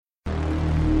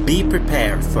Be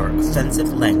prepared for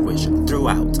offensive language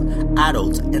throughout,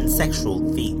 adult and sexual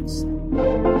themes.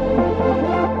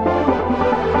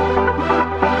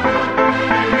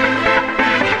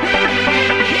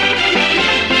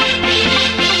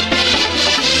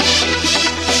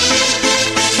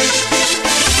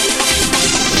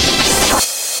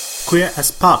 Queer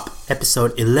as Pop,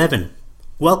 episode 11.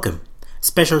 Welcome.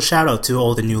 Special shout out to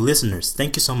all the new listeners.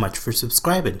 Thank you so much for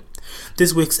subscribing.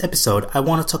 This week's episode, I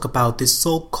want to talk about this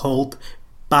so-called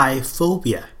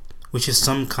biphobia, which is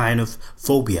some kind of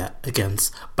phobia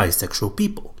against bisexual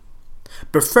people.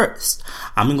 But first,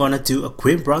 I'm going to do a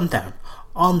quick rundown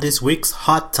on this week's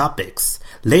hot topics.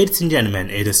 Ladies and gentlemen,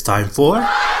 it is time for...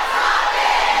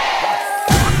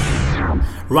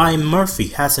 Ryan Murphy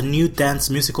has a new dance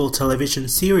musical television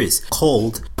series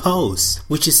called Pose,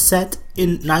 which is set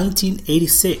in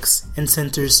 1986 and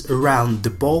centers around the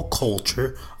ball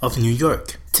culture of New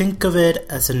York. Think of it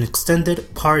as an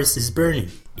extended Paris is Burning.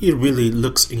 It really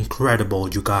looks incredible,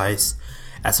 you guys.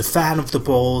 As a fan of the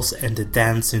balls and the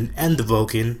dancing and the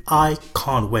voguing, I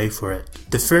can't wait for it.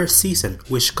 The first season,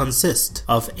 which consists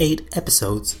of 8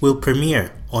 episodes, will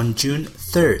premiere on June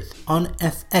 3rd on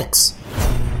FX.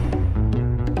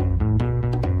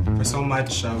 For so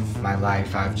much of my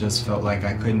life, I've just felt like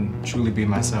I couldn't truly be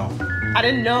myself. I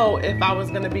didn't know if I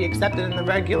was going to be accepted in the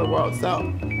regular world,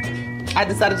 so I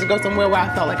decided to go somewhere where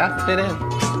I felt like I fit in.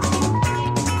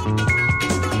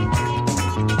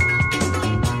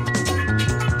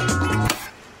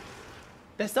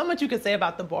 There's so much you could say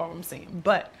about the ballroom scene,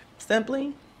 but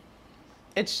simply,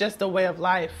 it's just a way of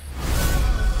life.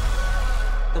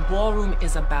 The ballroom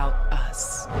is about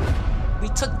us. We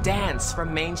took dance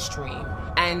from mainstream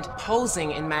and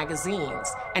posing in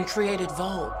magazines and created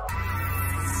Vogue.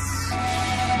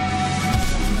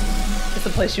 It's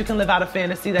a place you can live out a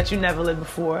fantasy that you never lived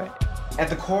before. At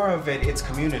the core of it, it's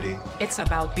community. It's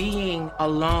about being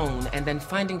alone and then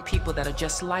finding people that are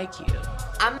just like you.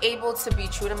 I'm able to be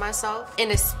true to myself in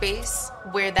a space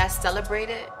where that's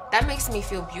celebrated. That makes me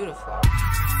feel beautiful.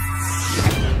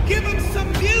 Give them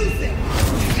some music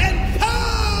and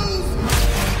pose!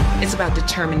 It's about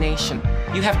determination.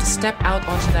 You have to step out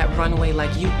onto that runway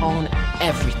like you own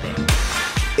everything.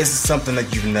 It's something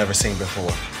that you've never seen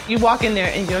before. You walk in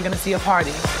there and you're gonna see a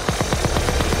party.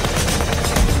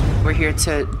 We're here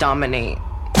to dominate.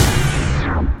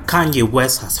 Kanye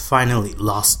West has finally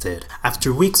lost it.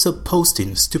 After weeks of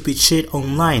posting stupid shit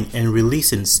online and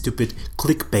releasing stupid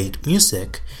clickbait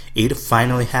music, it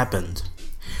finally happened.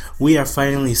 We are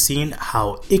finally seeing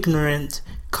how ignorant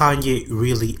Kanye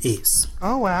really is.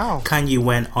 Oh wow. Kanye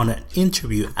went on an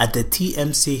interview at the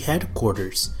TMZ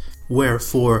headquarters, where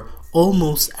for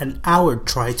almost an hour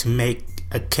tried to make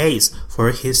a case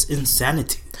for his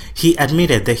insanity. He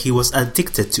admitted that he was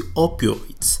addicted to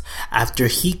opioids after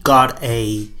he got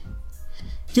a...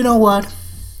 You know what?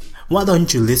 Why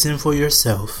don't you listen for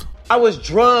yourself? I was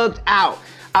drugged out.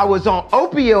 I was on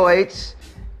opioids.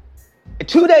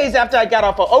 2 days after I got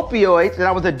off of opioids, and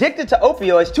I was addicted to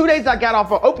opioids, 2 days I got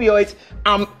off of opioids,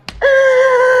 I'm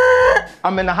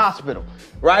in the hospital,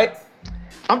 right?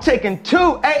 I'm taking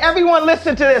hey, everyone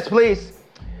listen to this, please.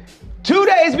 2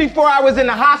 days before I was in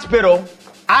the hospital,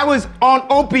 I was on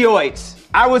opioids.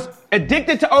 I was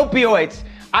addicted to opioids.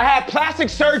 I had plastic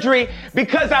surgery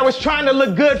because I was trying to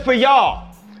look good for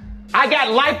y'all. I got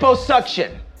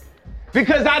liposuction.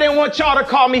 Because I didn't want y'all to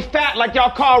call me fat like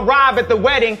y'all called Rob at the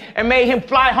wedding and made him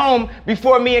fly home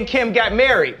before me and Kim got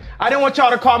married. I didn't want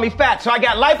y'all to call me fat, so I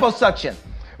got liposuction,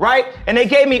 right? And they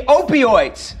gave me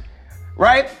opioids,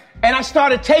 right? And I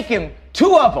started taking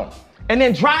 2 of them and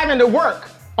then driving to work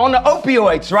on the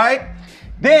opioids, right?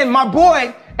 Then my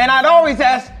boy, and I'd always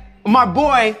ask my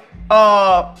boy,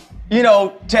 to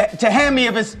hand me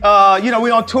if it's, we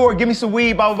on tour, give me some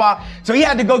weed, blah, blah, blah. So he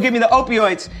had to go give me the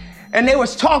opioids. And there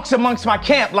was talks amongst my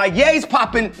camp, like Ye's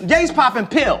popping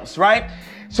pills, right?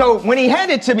 So when he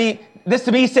handed this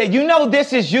to me, he said,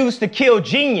 this is used to kill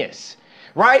genius,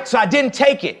 right? So I didn't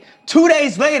take it. 2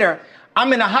 days later,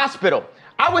 I'm in the hospital.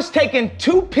 I was taking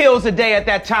 2 pills a day at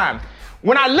that time.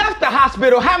 When I left the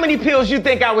hospital, how many pills you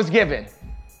think I was given?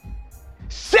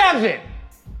 7.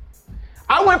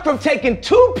 I went from taking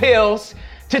 2 pills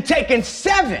to taking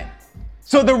 7.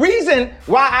 So the reason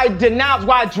why I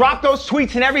dropped those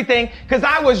tweets and everything, because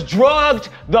I was drugged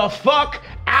the fuck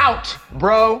out,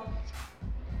 bro.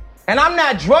 And I'm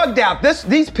not drugged out.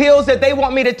 These pills that they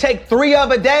want me to take 3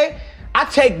 of a day, I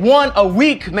take 1 a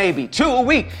week, maybe 2 a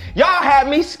week. Y'all had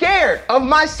me scared of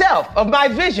myself, of my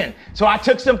vision. So I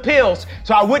took some pills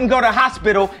so I wouldn't go to the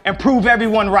hospital and prove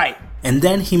everyone right. And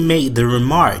then he made the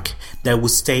remark that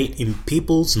would stay in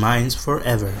people's minds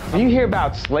forever. You hear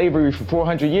about slavery for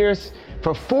 400 years?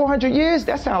 For 400 years,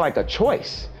 that sounds like a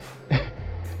choice.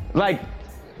 Like,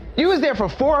 you was there for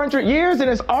 400 years and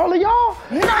it's all of y'all?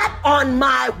 Not on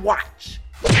my watch.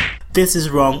 This is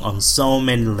wrong on so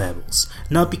many levels,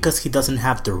 not because he doesn't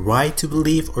have the right to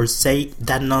believe or say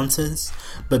that nonsense,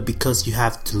 but because you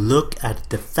have to look at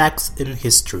the facts in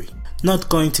history. Not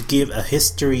going to give a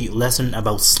history lesson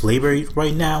about slavery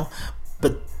right now,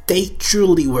 but they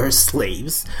truly were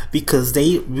slaves because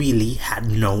they really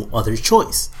had no other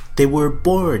choice. They were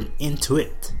born into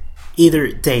it.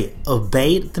 Either they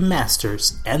obeyed the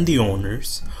masters and the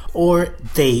owners, or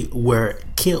they were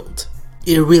killed.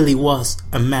 It really was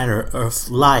a matter of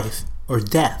life or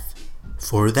death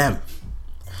for them.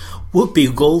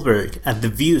 Whoopi Goldberg at The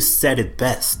View said it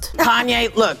best.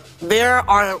 Kanye, look, there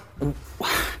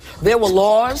were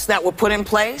laws that were put in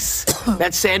place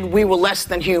that said we were less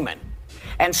than human.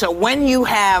 And so when you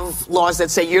have laws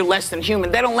that say you're less than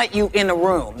human, they don't let you in a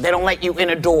room. They don't let you in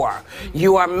a door.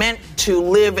 You are meant to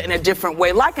live in a different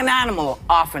way, like an animal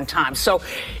oftentimes. So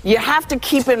you have to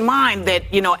keep in mind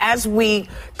that, you know, as we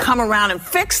come around and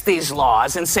fix these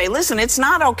laws and say, listen, it's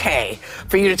not okay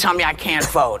for you to tell me I can't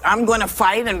vote. I'm going to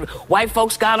fight. And white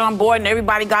folks got on board and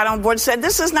everybody got on board and said,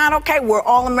 this is not okay. We're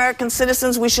all American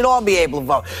citizens. We should all be able to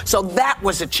vote. So that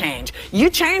was a change. You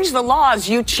change the laws,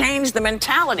 you change the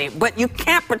mentality, but you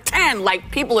can't pretend like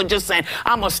people are just saying,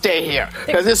 I'm gonna stay here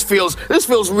because this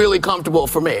feels really comfortable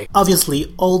for me.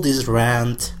 Obviously, all this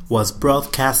rant was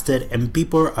broadcasted and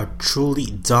people are truly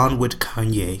done with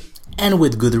Kanye, and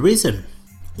with good reason.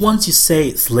 Once you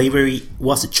say slavery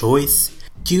was a choice,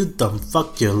 you done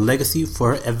fucked your legacy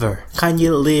forever.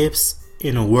 Kanye lives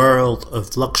in a world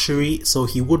of luxury, so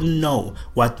he wouldn't know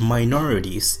what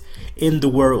minorities in the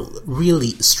world really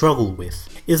struggle with.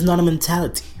 It's not a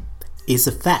mentality, it's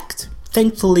a fact.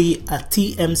 Thankfully, a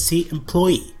TMZ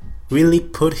employee really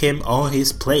put him on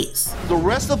his place. The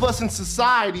rest of us in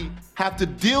society have to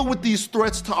deal with these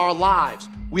threats to our lives.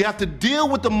 We have to deal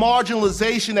with the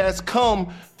marginalization that has come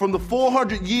from the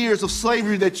 400 years of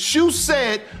slavery that you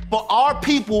said for our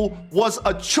people was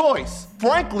a choice.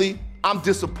 Frankly, I'm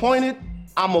disappointed,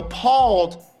 I'm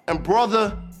appalled, and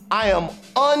brother, I am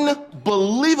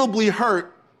unbelievably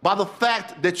hurt by the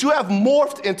fact that you have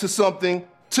morphed into something,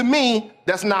 to me,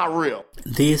 that's not real.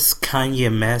 This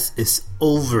Kanye mess is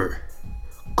over.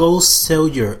 Go sell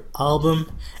your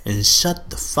album and shut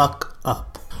the fuck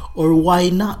up. Or why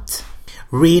not?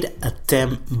 Read a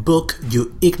damn book,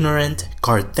 you ignorant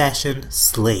Kardashian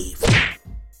slave.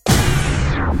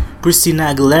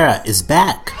 Christina Aguilera is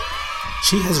back.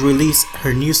 She has released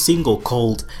her new single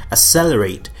called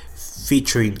Accelerate,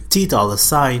 featuring T Dolla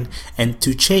 $ign and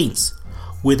 2 Chainz,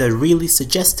 with a really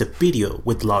suggestive video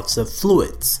with lots of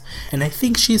fluids. And I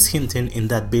think she's hinting in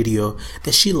that video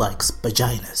that she likes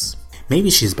vaginas.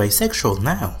 Maybe she's bisexual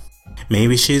now.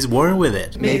 Maybe she's born with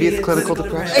it. Maybe it's clinical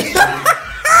depression.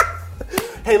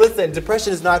 Hey, listen,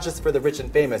 depression is not just for the rich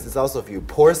and famous, it's also for you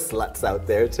poor sluts out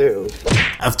there too.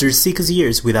 After 6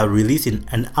 years without releasing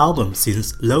an album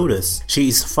since Lotus, she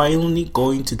is finally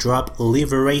going to drop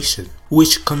Liberation,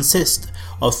 which consists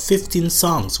of 15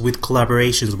 songs with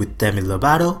collaborations with Demi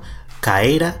Lovato,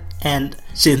 Kaeda, and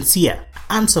Shenseea.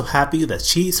 I'm so happy that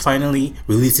she is finally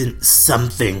releasing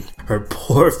something. Her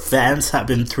poor fans have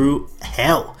been through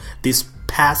hell these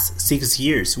past 6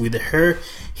 years with her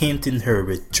hinting her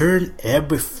return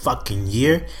every fucking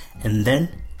year and then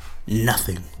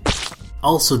nothing.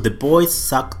 Also, The Boys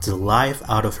sucked the life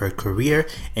out of her career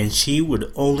and she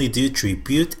would only do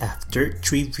tribute after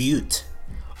tribute.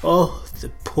 Oh, the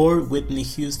poor Whitney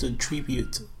Houston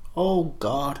tribute. Oh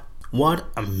god, what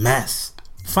a mess.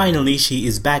 Finally, she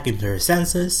is back in her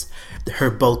senses. Her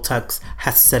Botox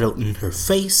has settled in her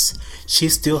face. She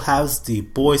still has the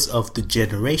voice of the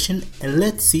generation, and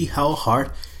let's see how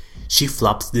hard she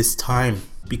flops this time,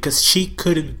 because she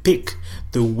couldn't pick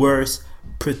the worst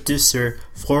producer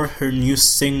for her new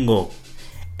single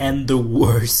and the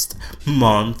worst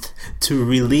month to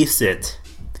release it.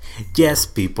 Yes,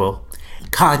 people,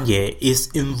 Kanye is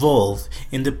involved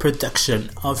in the production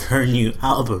of her new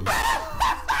album.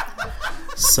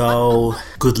 So,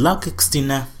 good luck,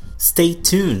 Christina. Stay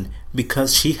tuned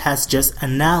because she has just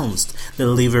announced the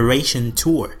Liberation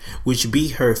Tour, which will be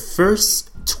her first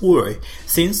tour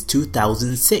since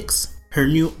 2006. Her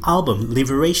new album,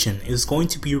 Liberation, is going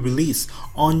to be released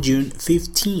on June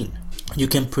 15. You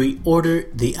can pre-order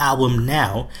the album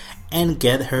now and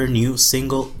get her new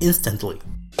single instantly.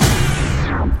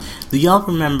 Do y'all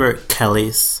remember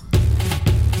Kelly's?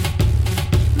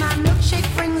 My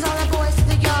milkshake brings all the boys to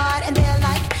the yard and they're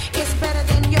like, it's better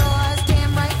than yours,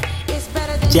 damn right, it's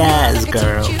better than Jazz yours.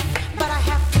 girl.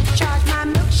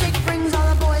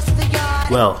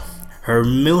 Well, her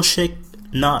milkshake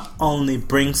not only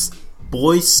brings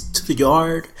boys to the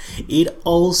yard, it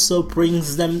also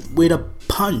brings them with a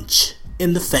punch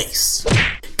in the face.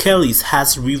 Kelly's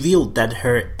has revealed that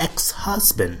her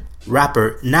ex-husband,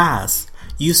 rapper Nas,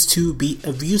 used to be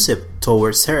abusive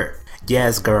towards her.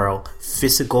 Yes, girl,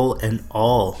 physical and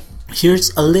all.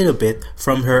 Here's a little bit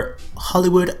from her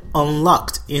Hollywood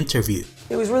Unlocked interview.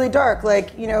 It was really dark.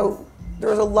 Like, you know, there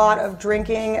was a lot of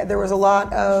drinking. There was a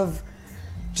lot of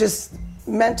just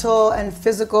mental and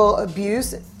physical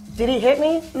abuse. Did he hit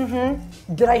me?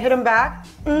 Mm-hmm. Did I hit him back?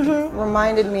 Mm-hmm.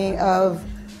 Reminded me of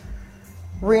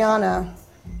Rihanna.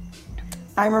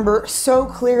 I remember so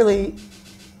clearly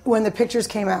when the pictures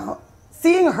came out.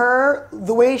 Seeing her,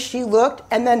 the way she looked,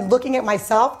 and then looking at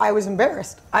myself, I was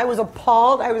embarrassed. I was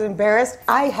appalled, I was embarrassed.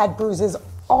 I had bruises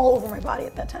all over my body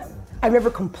at that time. I've never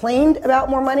complained about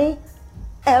more money,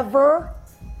 ever.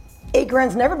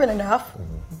 $8,000's never been enough,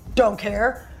 don't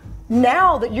care.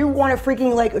 Now that you want to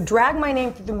freaking like drag my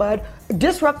name through the mud,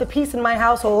 disrupt the peace in my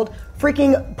household,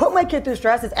 freaking put my kid through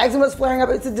stress, his eczema's flaring up,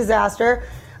 it's a disaster.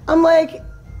 I'm like,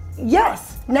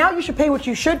 yes, now you should pay what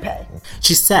you should pay.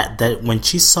 She said that when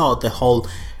she saw the whole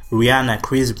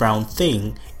Rihanna-Chris Brown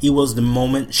thing, it was the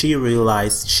moment she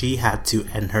realized she had to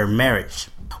end her marriage.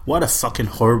 What a fucking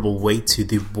horrible way to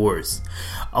divorce.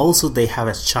 Also, they have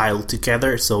a child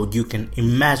together, so you can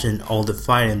imagine all the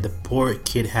fighting the poor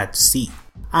kid had to see.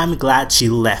 I'm glad she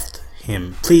left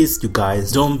him. Please, you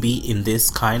guys, don't be in this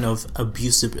kind of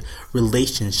abusive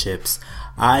relationships.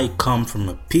 I come from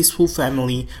a peaceful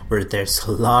family where there's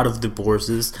a lot of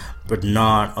divorces, but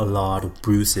not a lot of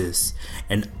bruises.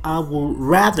 And I would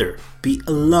rather be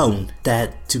alone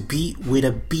than to be with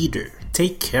a beater.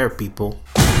 Take care, people.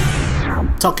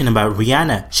 Talking about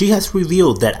Rihanna, she has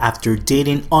revealed that after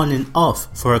dating on and off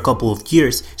for a couple of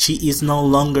years, she is no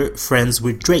longer friends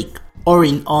with Drake. Or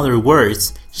in other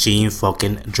words, she ain't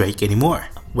fucking Drake anymore.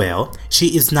 Well,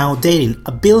 she is now dating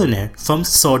a billionaire from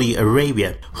Saudi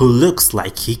Arabia who looks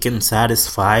like he can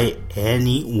satisfy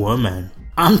any woman.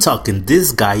 I'm talking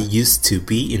this guy used to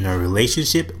be in a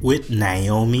relationship with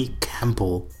Naomi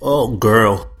Campbell. Oh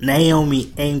girl,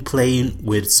 Naomi ain't playing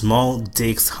with small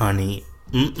dicks, honey.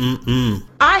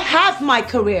 I have my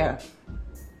career.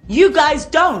 You guys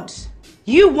don't.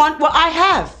 You want what I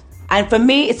have. And for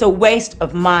me, it's a waste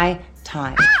of my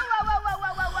time.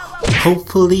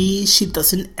 Hopefully she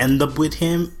doesn't end up with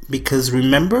him, because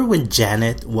remember when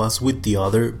Janet was with the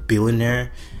other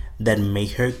billionaire that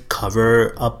made her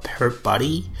cover up her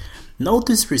body? No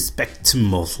disrespect to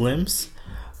Muslims,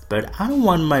 but I don't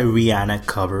want my Rihanna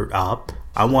covered up.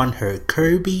 I want her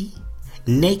curvy,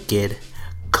 naked,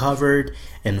 covered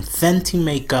in Fenty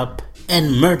makeup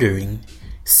and murdering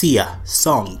Sia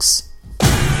songs.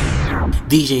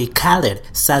 DJ Khaled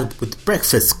sat with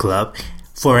Breakfast Club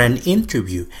for an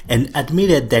interview and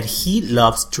admitted that he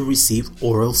loves to receive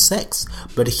oral sex,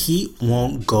 but he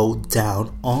won't go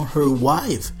down on her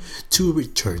wife to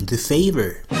return the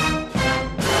favor.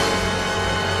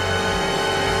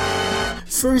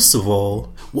 First of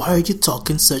all, why are you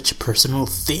talking such personal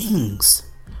things?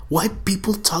 Why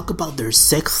people talk about their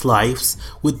sex lives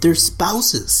with their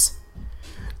spouses?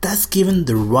 That's given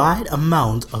the right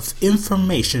amount of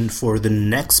information for the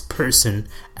next person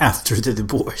after the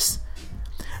divorce.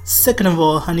 Second of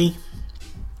all, honey,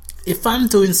 if I'm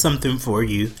doing something for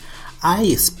you, I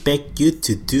expect you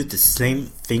to do the same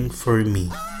thing for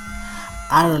me.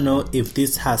 I don't know if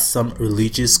this has some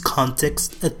religious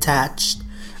context attached,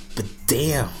 but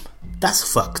damn,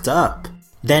 that's fucked up.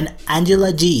 Then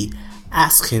Angela G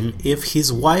asked him if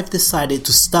his wife decided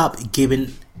to stop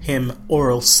giving him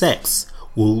oral sex,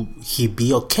 will he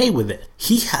be okay with it?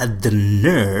 He had the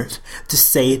nerve to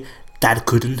say that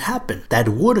couldn't happen, that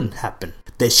wouldn't happen,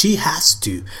 that she has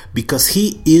to, because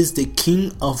he is the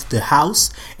king of the house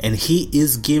and he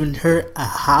is giving her a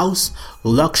house,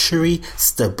 luxury,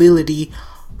 stability,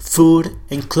 food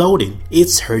and clothing.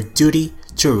 It's her duty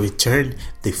to return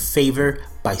the favor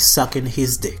by sucking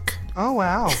his dick. Oh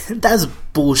wow. That's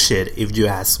bullshit if you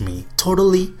ask me.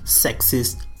 Totally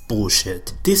sexist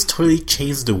bullshit. This totally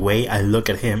changed the way I look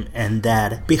at him, and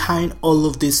that behind all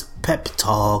of this pep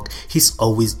talk he's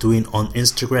always doing on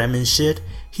Instagram and shit,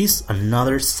 he's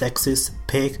another sexist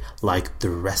pig like the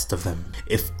rest of them.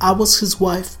 If I was his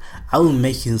wife, I would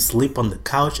make him sleep on the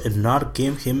couch and not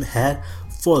give him head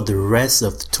for the rest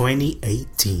of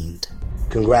 2018.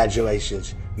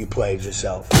 Congratulations, you played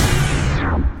yourself.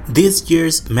 This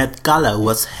year's Met Gala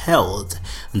was held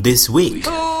this week.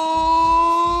 Who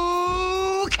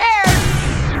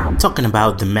cares? Talking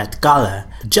about the Met Gala,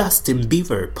 Justin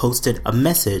Bieber posted a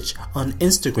message on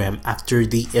Instagram after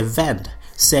the event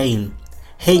saying,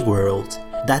 "Hey world,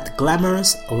 that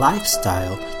glamorous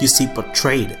lifestyle you see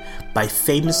portrayed by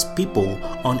famous people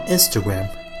on Instagram.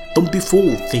 Don't be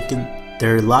fooled thinking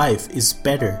their life is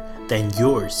better than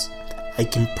yours. I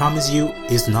can promise you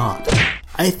it's not.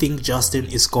 I think Justin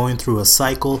is going through a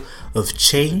cycle of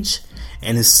change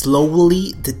and is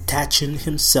slowly detaching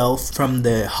himself from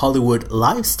the Hollywood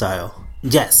lifestyle.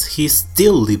 Yes, he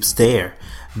still lives there,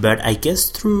 but I guess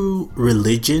through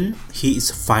religion he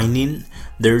is finding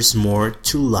there's more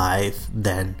to life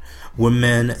than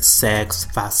women, sex,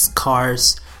 fast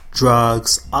cars,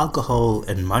 drugs, alcohol,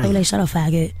 and money. Like, shut up,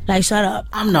 faggot. Like, shut up.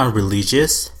 I'm not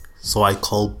religious, so I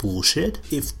call bullshit.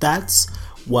 If that's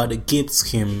what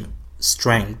gives him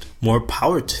strength, more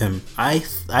power to him. I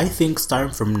think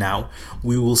starting from now,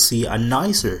 we will see a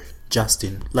nicer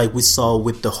Justin, like we saw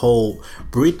with the whole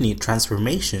Britney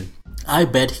transformation. I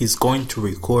bet he's going to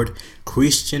record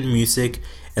Christian music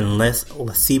and less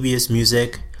lascivious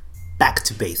music, back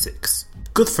to basics.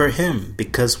 Good for him,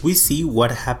 because we see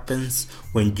what happens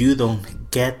when you don't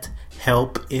get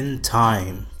help in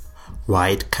time.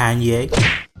 Right, Kanye?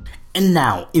 And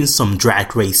now, in some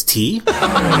Drag Race tea.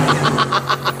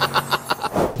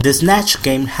 The Snatch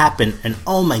Game happened and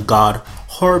oh my god,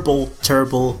 horrible,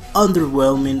 terrible,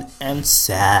 underwhelming and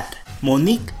sad.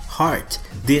 Monique Hart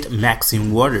did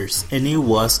Maxine Waters and it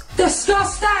was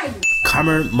disgusting.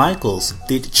 Cameron Michaels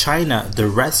did Chyna the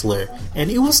Wrestler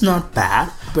and it was not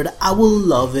bad, but I would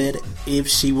love it if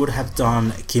she would have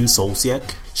done Kim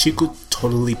Zolciak. She could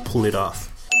totally pull it off.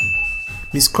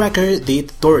 Miss Cracker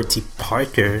did Dorothy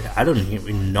Parker. I don't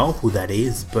even know who that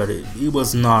is, but it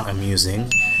was not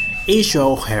amusing. Asia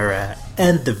O'Hara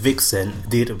and the Vixen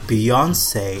did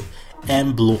Beyonce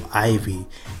and Blue Ivy,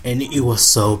 and it was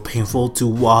so painful to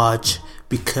watch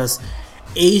because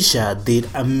Asia did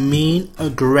a mean,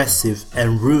 aggressive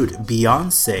and rude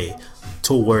Beyonce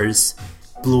towards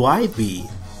Blue Ivy.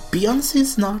 Beyonce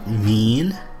is not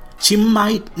mean. She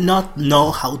might not know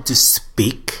how to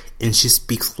speak and she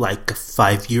speaks like a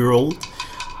 5-year-old,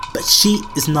 but she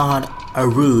is not a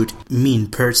rude, mean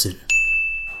person.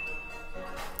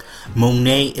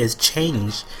 Monet is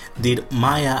Changed did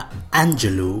Maya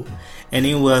Angelou and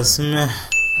it was meh.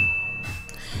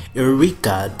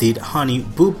 Eureka did Honey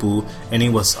Boo Boo and it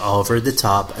was over the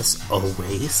top as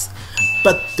always.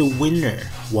 But the winner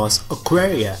was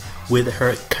Aquaria with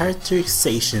her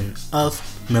characterization of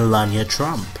Melania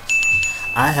Trump.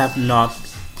 I have not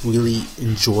really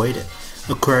enjoyed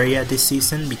Aquaria this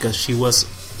season because she was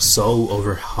so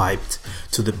overhyped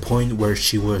to the point where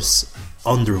she was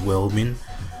underwhelming.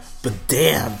 But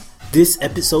damn, this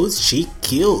episode she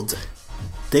killed.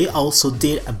 They also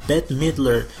did a Bette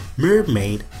Midler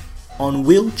mermaid on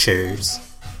wheelchairs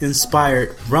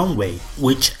inspired runway,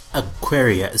 which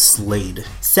Aquaria slayed.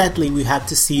 Sadly, we had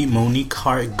to see Monique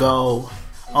Hart go.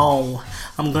 Oh,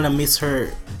 I'm gonna miss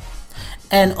her.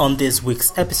 And on this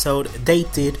week's episode, they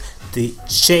did the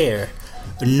Cher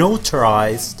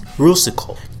notarized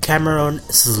Rusical. Cameron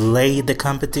slayed the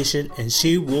competition and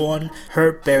she won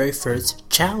her very first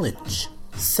challenge.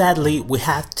 Sadly, we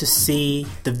have to see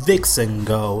the Vixen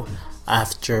go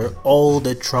after all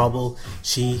the trouble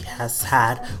she has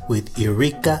had with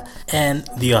Eureka and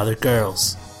the other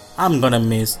girls. I'm gonna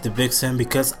miss the Vixen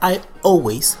because I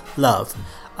always love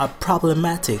a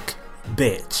problematic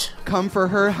bitch. Come for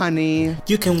her, honey.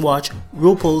 You can watch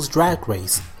RuPaul's Drag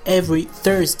Race every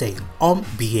Thursday on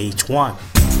VH1.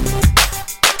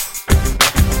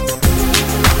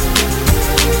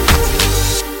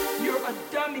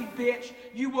 Bitch,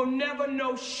 you will never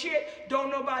know shit. Don't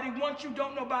nobody want you,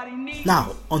 don't nobody need you.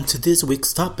 Now, on to this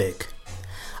week's topic.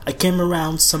 I came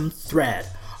around some thread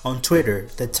on Twitter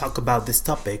that talk about this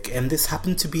topic, and this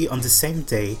happened to be on the same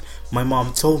day my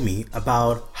mom told me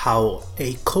about how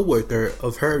a coworker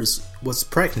of hers was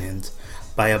pregnant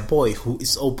by a boy who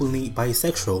is openly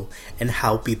bisexual and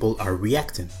how people are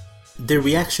reacting. The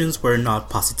reactions were not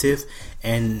positive,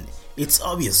 and it's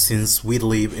obvious since we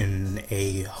live in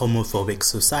a homophobic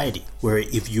society where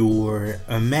if you're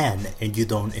a man and you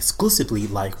don't exclusively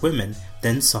like women,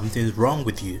 then something's wrong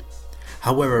with you.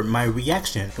 However, my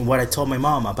reaction and what I told my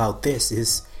mom about this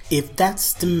is, if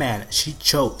that's the man she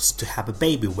chose to have a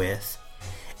baby with,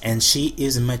 and she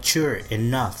is mature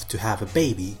enough to have a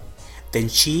baby, then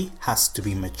she has to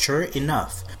be mature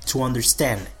enough to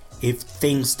understand if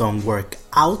things don't work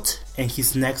out and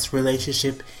his next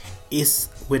relationship is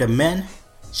with a man,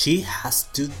 she has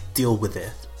to deal with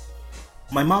it.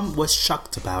 My mom was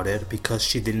shocked about it because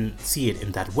she didn't see it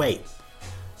in that way.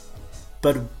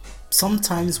 But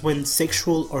sometimes when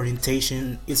sexual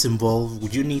orientation is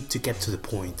involved, you need to get to the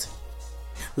point.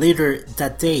 Later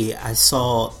that day, I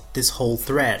saw this whole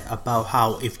thread about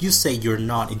how if you say you're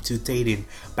not into dating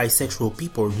bisexual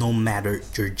people, no matter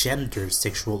your gender,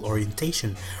 sexual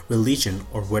orientation, religion,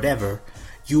 or whatever,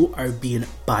 you are being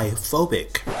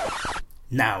biphobic.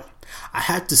 Now, I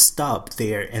had to stop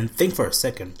there and think for a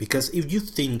second, because if you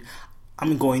think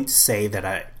I'm going to say that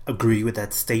I agree with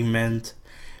that statement,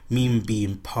 me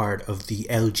being part of the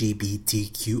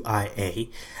LGBTQIA,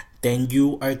 then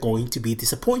you are going to be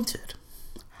disappointed.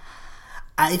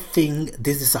 I think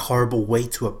this is a horrible way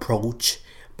to approach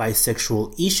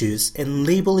bisexual issues, and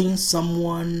labeling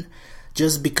someone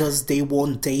just because they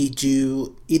won't date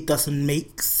you, it doesn't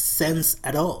make sense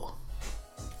at all.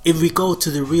 If we go to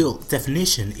the real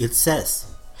definition, it says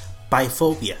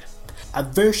biphobia,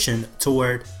 aversion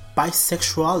toward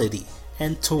bisexuality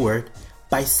and toward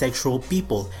bisexual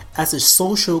people as a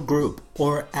social group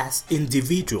or as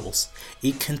individuals.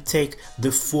 It can take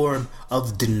the form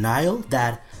of denial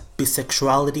that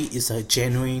bisexuality is a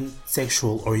genuine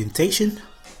sexual orientation,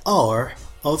 or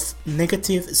of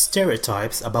negative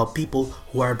stereotypes about people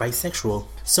who are bisexual,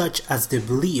 such as the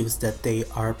beliefs that they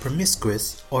are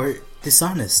promiscuous or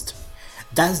dishonest.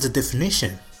 That's the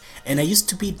definition. And I used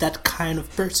to be that kind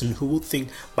of person who would think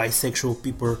bisexual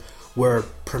people were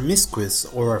promiscuous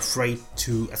or afraid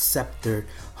to accept their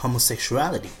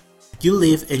homosexuality. You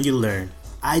live and you learn.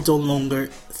 I don't longer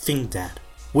think that.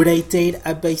 Would I date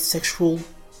a bisexual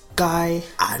guy?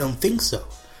 I don't think so.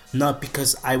 Not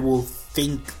because I will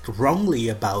think wrongly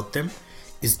about them,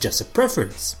 it's just a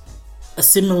preference. A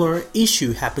similar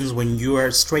issue happens when you are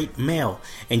a straight male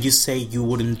and you say you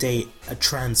wouldn't date a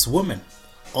trans woman.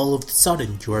 All of a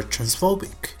sudden you are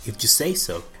transphobic if you say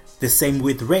so. The same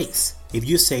with race. If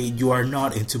you say you are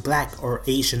not into black or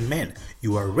Asian men,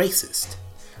 you are racist.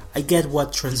 I get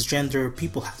what transgender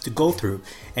people have to go through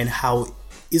and how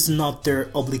it's not their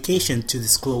obligation to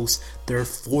disclose their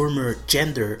former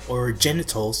gender or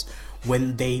genitals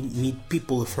when they meet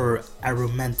people for a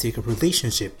romantic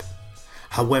relationship.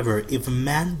 However, if a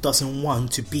man doesn't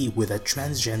want to be with a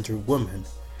transgender woman,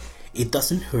 it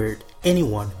doesn't hurt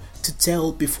anyone to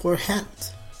tell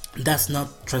beforehand. That's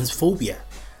not transphobia,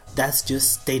 that's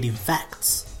just stating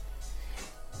facts.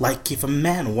 Like if a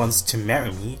man wants to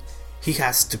marry me, he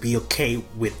has to be okay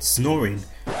with snoring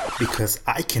because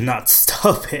I cannot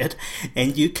stop it,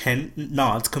 and you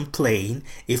cannot complain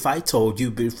if I told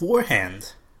you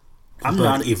beforehand. I'm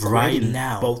not right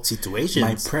now both situations.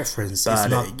 My preference is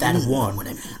not that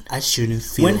one. I shouldn't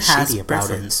feel shitty about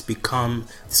preference become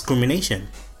discrimination?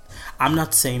 I'm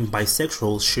not saying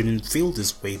bisexuals shouldn't feel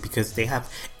this way, because they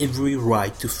have every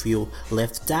right to feel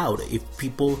left out if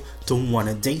people don't want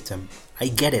to date them. I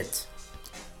get it.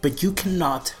 But you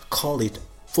cannot call it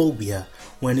phobia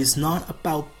when it's not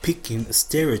about picking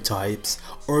stereotypes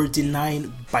or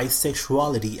denying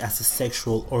bisexuality as a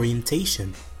sexual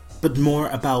orientation, but more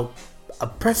about a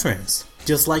preference.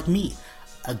 Just like me,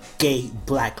 a gay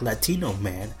black Latino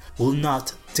man will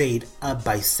not date a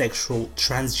bisexual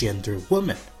transgender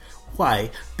woman.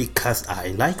 Why? Because I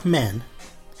like men,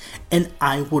 and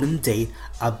I wouldn't date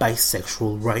a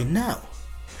bisexual right now.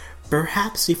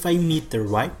 Perhaps if I meet the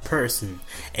right person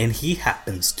and he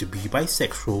happens to be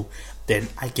bisexual, then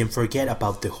I can forget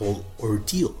about the whole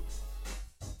ordeal.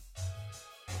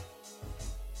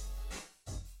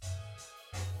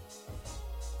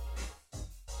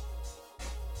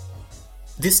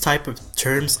 This type of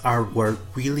terms are what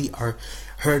really are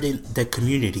hurting the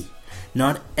community.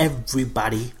 Not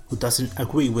everybody who doesn't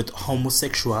agree with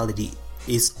homosexuality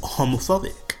is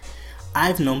homophobic.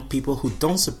 I've known people who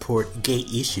don't support gay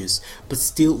issues but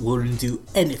still wouldn't do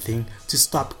anything to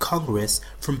stop Congress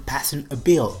from passing a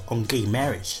bill on gay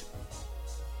marriage.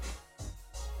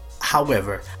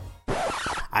 However,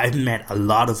 I've met a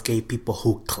lot of gay people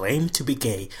who claim to be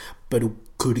gay but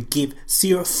could give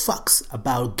zero fucks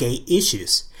about gay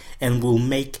issues and will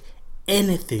make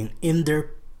anything in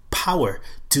their power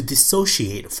to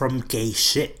dissociate from gay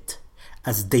shit,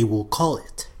 as they will call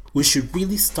it. We should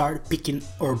really start picking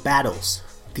our battles.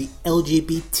 The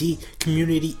LGBT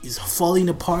community is falling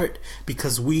apart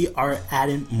because we are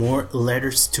adding more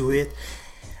letters to it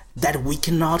that we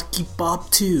cannot keep up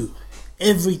to.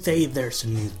 Every day there's a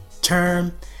new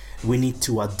term we need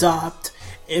to adopt.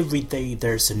 Every day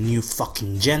there's a new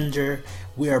fucking gender.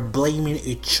 We are blaming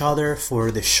each other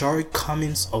for the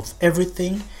shortcomings of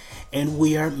everything, and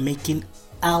we are making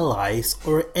allies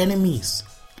or enemies.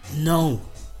 No,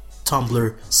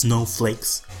 Tumblr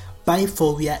snowflakes.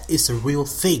 Biphobia is a real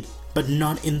thing, but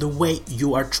not in the way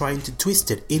you are trying to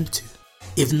twist it into.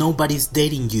 If nobody's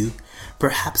dating you,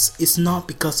 perhaps it's not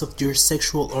because of your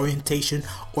sexual orientation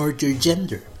or your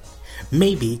gender.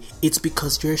 Maybe it's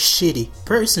because you're a shitty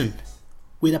person.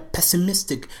 with a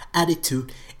pessimistic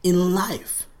attitude in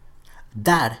life.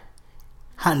 That,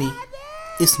 honey,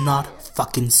 is not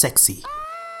fucking sexy.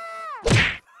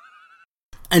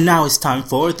 And now it's time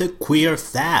for the queer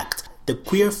fact. The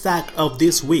queer fact of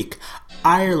this week: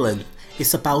 Ireland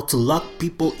is about to lock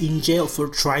people in jail for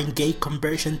trying gay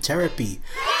conversion therapy.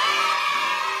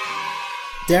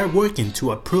 They are working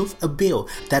to approve a bill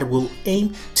that will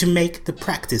aim to make the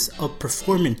practice of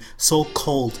performing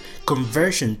so-called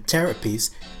conversion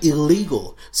therapies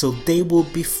illegal, so they will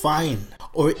be fined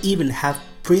or even have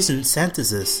prison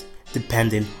sentences,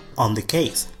 depending on the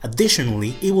case.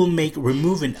 Additionally, it will make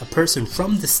removing a person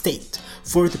from the state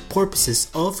for the purposes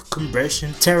of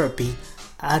conversion therapy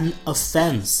an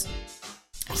offense.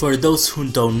 For those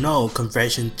who don't know,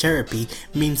 conversion therapy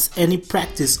means any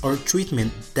practice or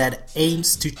treatment that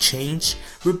aims to change,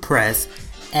 repress,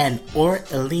 and or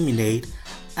eliminate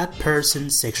a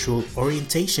person's sexual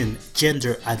orientation,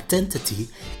 gender identity,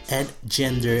 and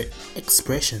gender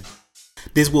expression.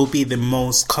 This will be the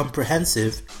most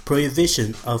comprehensive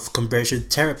prohibition of conversion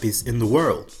therapies in the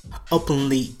world,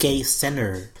 openly gay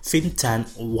Senator Fintan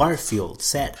Warfield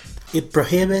said. It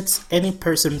prohibits any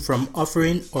person from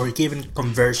offering or giving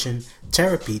conversion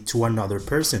therapy to another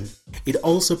person. It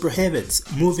also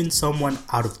prohibits moving someone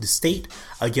out of the state,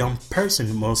 a young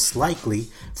person most likely,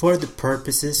 for the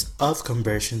purposes of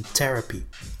conversion therapy.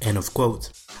 End of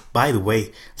quote. By the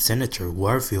way, Senator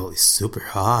Warfield is super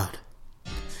hot.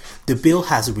 The bill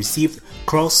has received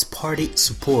cross-party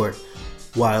support,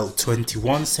 while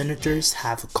 21 senators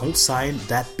have co-signed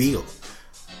that bill,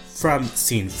 from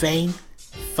Sinn Féin,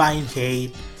 Fine Gael,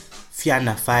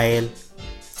 Fianna Fáil,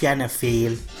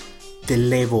 the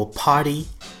Labour Party,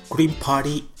 Green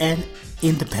Party, and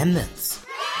Independents.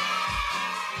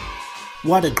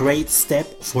 What a great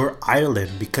step for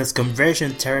Ireland, because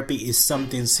conversion therapy is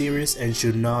something serious and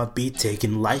should not be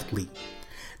taken lightly.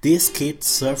 These kids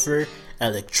suffer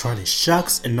electronic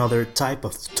shocks and other type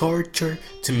of torture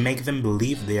to make them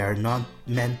believe they are not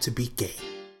meant to be gay.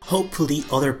 Hopefully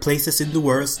other places in the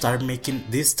world start making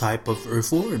this type of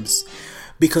reforms,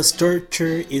 because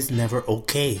torture is never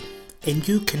okay, and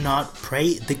you cannot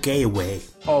pray the gay away.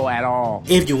 Oh, at all.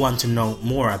 If you want to know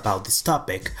more about this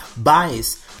topic,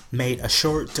 Vice made a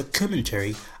short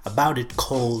documentary about it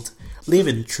called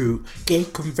Living Through Gay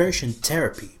Conversion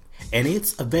Therapy, and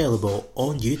it's available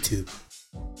on YouTube.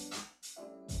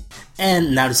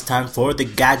 And now it's time for the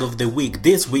gag of the week.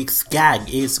 This week's gag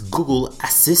is Google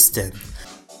Assistant.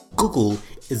 Google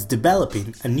is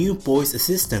developing a new voice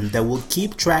assistant that will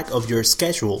keep track of your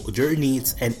schedule, your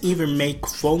needs, and even make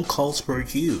phone calls for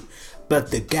you.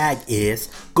 But the gag is,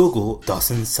 Google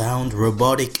doesn't sound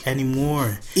robotic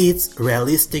anymore. It's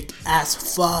realistic as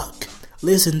fuck.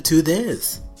 Listen to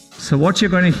this. So what you're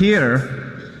going to hear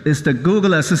is the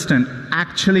Google Assistant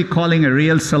actually calling a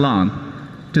real salon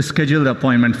to schedule the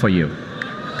appointment for you.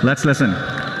 Let's listen.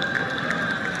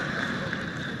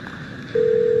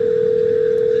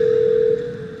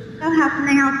 How can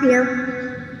I help you?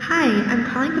 Hi, I'm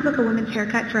calling to book a woman's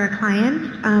haircut for a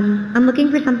client. I'm looking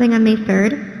for something on May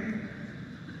 3rd.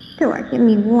 Sure, give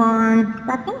me 1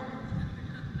 second.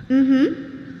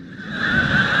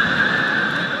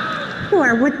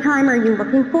 Sure, what time are you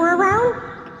looking for around?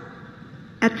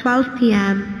 At 12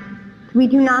 p.m. We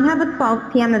do not have a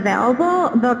 12 p.m.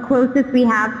 available. The closest we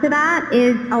have to that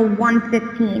is a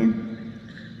 1:15.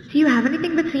 Do you have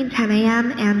anything between 10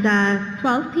 a.m. and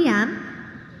 12 p.m.?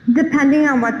 Depending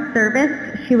on what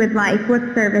service she would like. What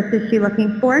service is she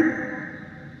looking for?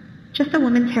 Just a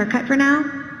woman's haircut for now.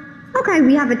 Okay,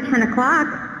 we have at 10 o'clock.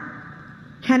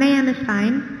 10 a.m. is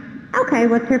fine. Okay,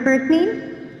 what's her first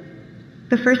name?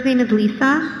 The first name is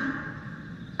Lisa.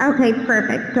 Okay,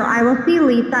 perfect. So I will see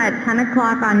Lisa at 10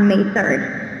 o'clock on May 3rd.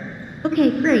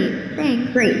 Okay, great.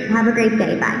 Thanks. Great. Have a great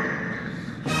day. Bye.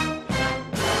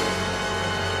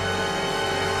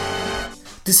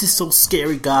 This is so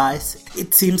scary, guys.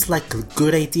 It seems like a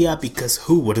good idea because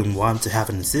who wouldn't want to have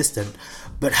an assistant?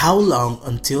 But how long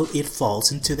until it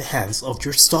falls into the hands of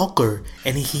your stalker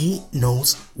and he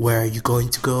knows where you're going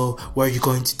to go, what you're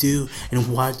going to do,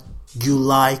 and what you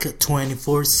like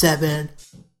 24/7?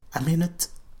 A minute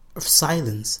of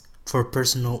silence for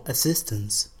personal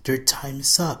assistance. Their time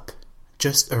is up,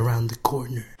 just around the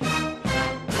corner.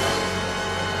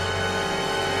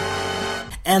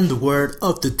 And the word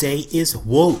of the day is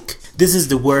woke. This is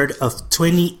the word of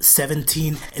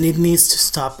 2017 and it needs to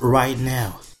stop right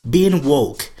now. Being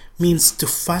woke means to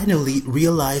finally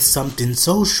realize something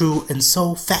so true and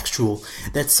so factual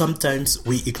that sometimes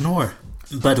we ignore.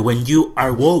 But when you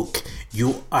are woke,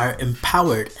 you are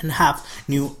empowered and have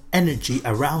new energy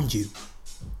around you.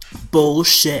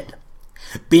 Bullshit.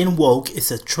 Being woke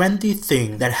is a trendy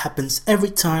thing that happens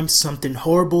every time something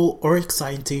horrible or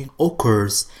exciting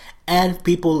occurs, and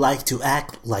people like to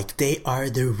act like they are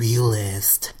the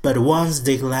realest. But once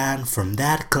they land from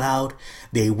that cloud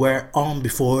they were on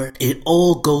before, it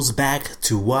all goes back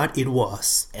to what it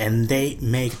was, and they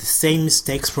make the same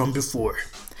mistakes from before.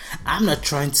 I'm not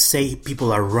trying to say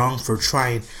people are wrong for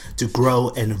trying to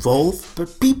grow and evolve,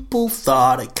 but people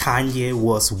thought Kanye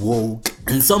was woke,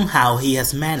 and somehow he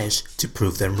has managed to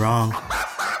prove them wrong.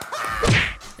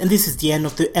 And this is the end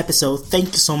of the episode.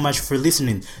 Thank you so much for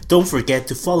listening. Don't forget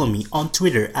to follow me on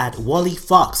Twitter at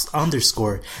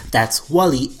WallyFox_. That's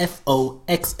Wally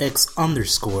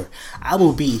FOXX_. I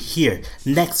will be here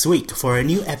next week for a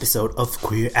new episode of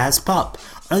Queer as Pop.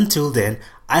 Until then,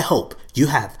 I hope you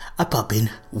have a poppin'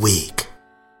 week.